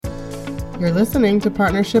You're listening to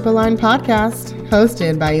Partnership Aligned Podcast,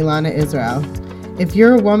 hosted by Ilana Israel. If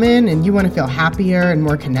you're a woman and you want to feel happier and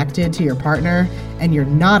more connected to your partner, and you're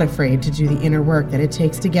not afraid to do the inner work that it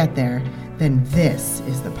takes to get there, then this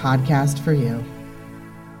is the podcast for you.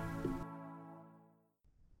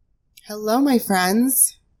 Hello, my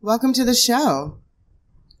friends. Welcome to the show.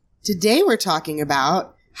 Today we're talking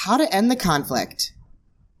about how to end the conflict.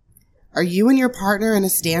 Are you and your partner in a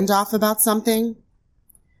standoff about something?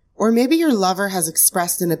 Or maybe your lover has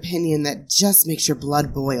expressed an opinion that just makes your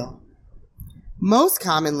blood boil. Most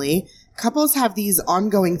commonly, couples have these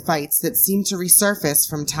ongoing fights that seem to resurface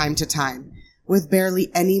from time to time, with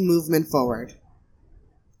barely any movement forward.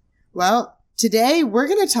 Well, today we're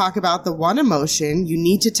going to talk about the one emotion you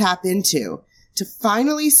need to tap into to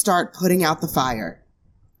finally start putting out the fire.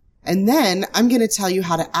 And then I'm going to tell you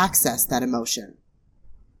how to access that emotion.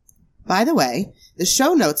 By the way, the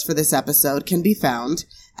show notes for this episode can be found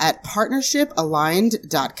at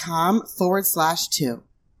partnershipaligned.com/2.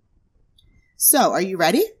 So, are you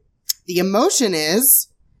ready? The emotion is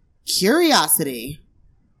curiosity.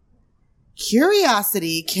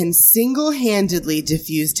 Curiosity can single-handedly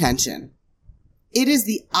diffuse tension. It is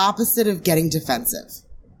the opposite of getting defensive.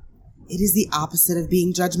 It is the opposite of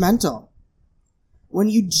being judgmental. When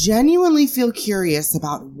you genuinely feel curious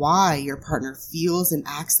about why your partner feels and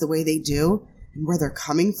acts the way they do and where they're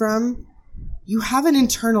coming from, you have an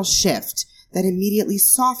internal shift that immediately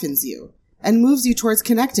softens you and moves you towards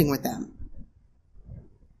connecting with them.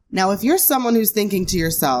 Now, if you're someone who's thinking to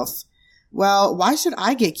yourself, well, why should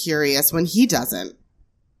I get curious when he doesn't?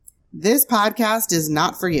 This podcast is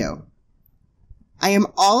not for you. I am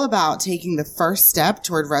all about taking the first step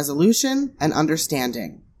toward resolution and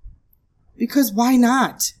understanding. Because why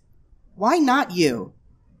not? Why not you?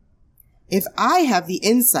 If I have the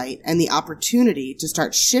insight and the opportunity to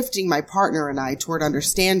start shifting my partner and I toward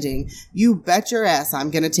understanding, you bet your ass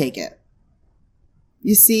I'm going to take it.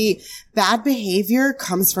 You see, bad behavior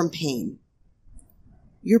comes from pain.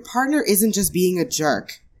 Your partner isn't just being a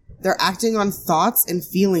jerk. They're acting on thoughts and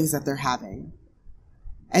feelings that they're having.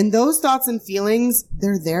 And those thoughts and feelings,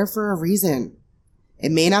 they're there for a reason.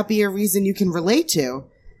 It may not be a reason you can relate to,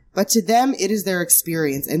 but to them, it is their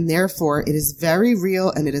experience, and therefore, it is very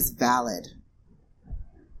real and it is valid.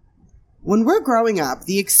 When we're growing up,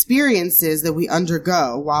 the experiences that we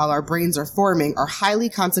undergo while our brains are forming are highly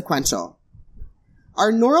consequential.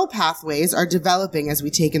 Our neural pathways are developing as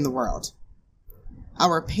we take in the world.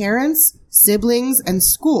 Our parents, siblings, and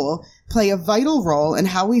school play a vital role in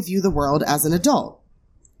how we view the world as an adult.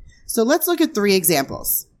 So let's look at 3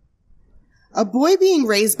 examples. A boy being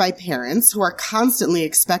raised by parents who are constantly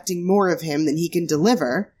expecting more of him than he can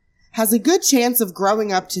deliver has a good chance of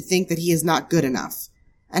growing up to think that he is not good enough,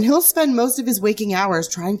 and he'll spend most of his waking hours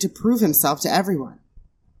trying to prove himself to everyone.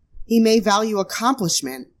 He may value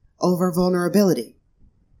accomplishment over vulnerability.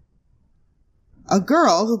 A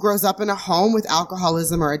girl who grows up in a home with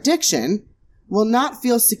alcoholism or addiction will not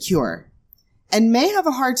feel secure and may have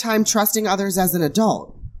a hard time trusting others as an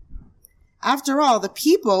adult. After all, the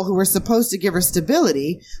people who were supposed to give her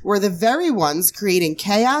stability were the very ones creating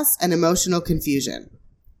chaos and emotional confusion.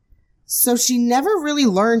 So she never really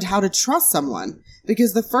learned how to trust someone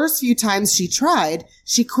because the first few times she tried,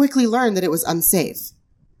 she quickly learned that it was unsafe.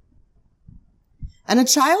 And a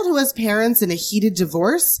child who has parents in a heated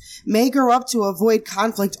divorce may grow up to avoid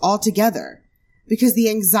conflict altogether because the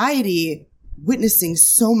anxiety witnessing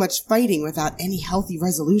so much fighting without any healthy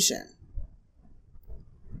resolution.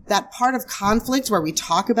 That part of conflict where we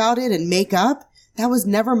talk about it and make up, that was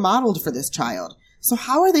never modeled for this child. So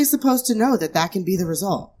how are they supposed to know that that can be the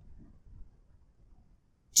result?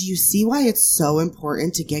 Do you see why it's so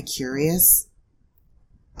important to get curious?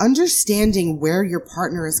 Understanding where your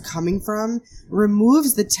partner is coming from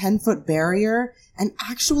removes the 10-foot barrier and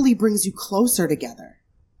actually brings you closer together.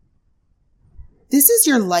 This is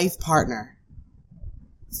your life partner.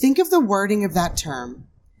 Think of the wording of that term.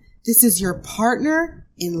 This is your partner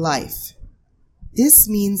in life. This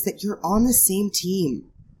means that you're on the same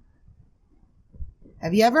team.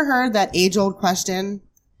 Have you ever heard that age-old question,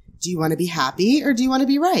 do you want to be happy or do you want to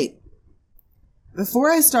be right?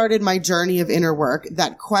 Before I started my journey of inner work,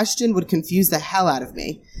 that question would confuse the hell out of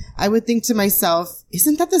me. I would think to myself,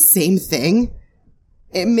 isn't that the same thing?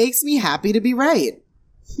 It makes me happy to be right.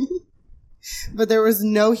 But there was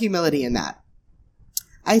no humility in that.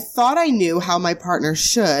 I thought I knew how my partner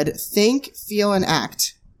should think, feel, and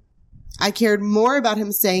act. I cared more about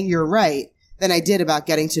him saying you're right than I did about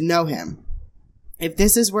getting to know him. If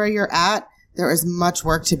this is where you're at, there is much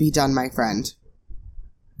work to be done, my friend.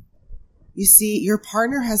 You see, your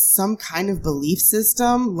partner has some kind of belief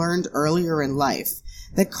system learned earlier in life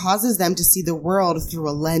that causes them to see the world through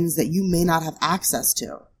a lens that you may not have access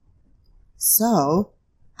to. So,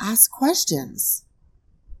 ask questions.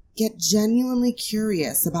 Get genuinely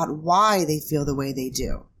curious about why they feel the way they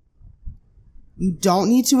do. You don't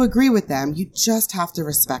need to agree with them, you just have to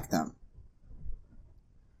respect them.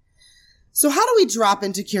 So how do we drop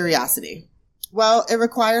into curiosity? Well, it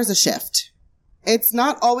requires a shift. It's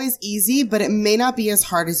not always easy, but it may not be as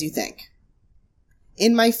hard as you think.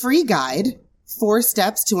 In my free guide, 4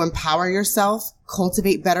 Steps to Empower Yourself,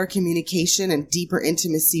 Cultivate Better Communication, and Deeper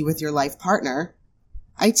Intimacy with Your Life Partner,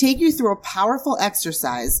 I take you through a powerful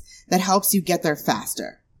exercise that helps you get there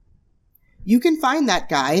faster. You can find that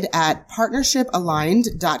guide at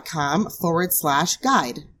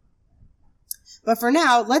partnershipaligned.com/guide. But for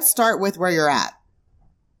now, let's start with where you're at.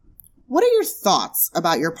 What are your thoughts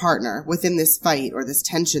about your partner within this fight or this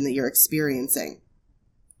tension that you're experiencing?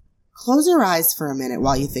 Close your eyes for a minute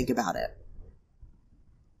while you think about it.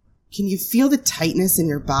 Can you feel the tightness in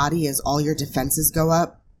your body as all your defenses go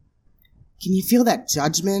up? Can you feel that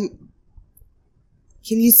judgment?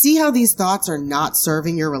 Can you see how these thoughts are not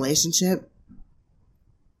serving your relationship?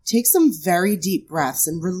 Take some very deep breaths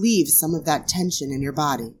and relieve some of that tension in your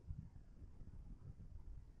body.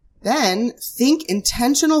 Then think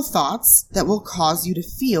intentional thoughts that will cause you to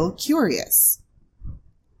feel curious.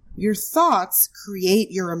 Your thoughts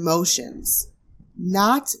create your emotions,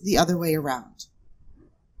 not the other way around.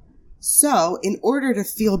 So, in order to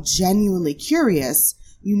feel genuinely curious,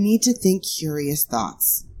 you need to think curious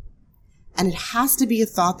thoughts. And it has to be a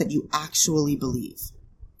thought that you actually believe.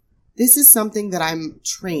 This is something that I'm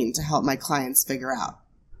trained to help my clients figure out.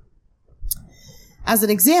 As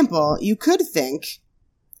an example, you could think,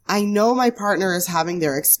 I know my partner is having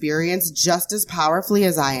their experience just as powerfully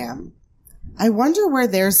as I am. I wonder where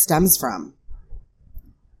theirs stems from.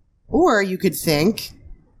 Or you could think,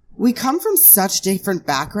 we come from such different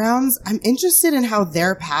backgrounds, I'm interested in how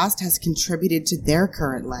their past has contributed to their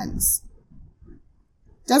current lens.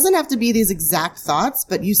 Doesn't have to be these exact thoughts,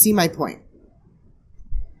 but you see my point.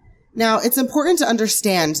 Now, it's important to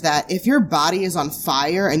understand that if your body is on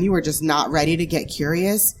fire and you are just not ready to get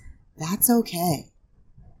curious, that's okay.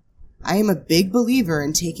 I am a big believer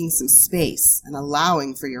in taking some space and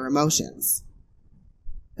allowing for your emotions.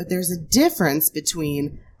 But there's a difference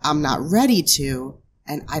between I'm not ready to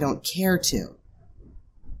and I don't care to.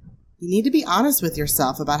 You need to be honest with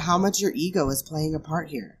yourself about how much your ego is playing a part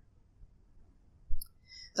here.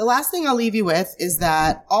 The last thing I'll leave you with is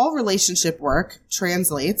that all relationship work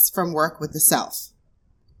translates from work with the self.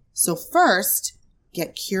 So first,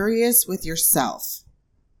 get curious with yourself.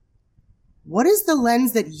 What is the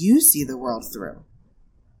lens that you see the world through?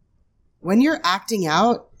 When you're acting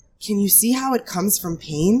out, can you see how it comes from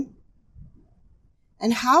pain?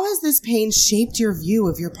 And how has this pain shaped your view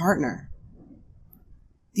of your partner?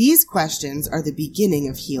 These questions are the beginning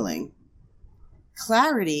of healing.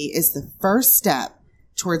 Clarity is the first step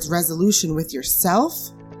towards resolution with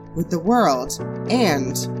yourself, with the world,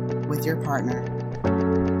 and with your partner.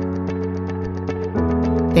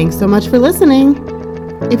 Thanks so much for listening.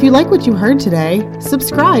 If you like what you heard today,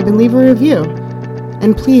 subscribe and leave a review.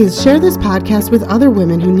 And please share this podcast with other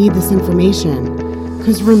women who need this information.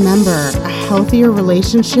 Because remember, a healthier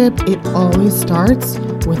relationship, it always starts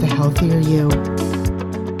with a healthier you.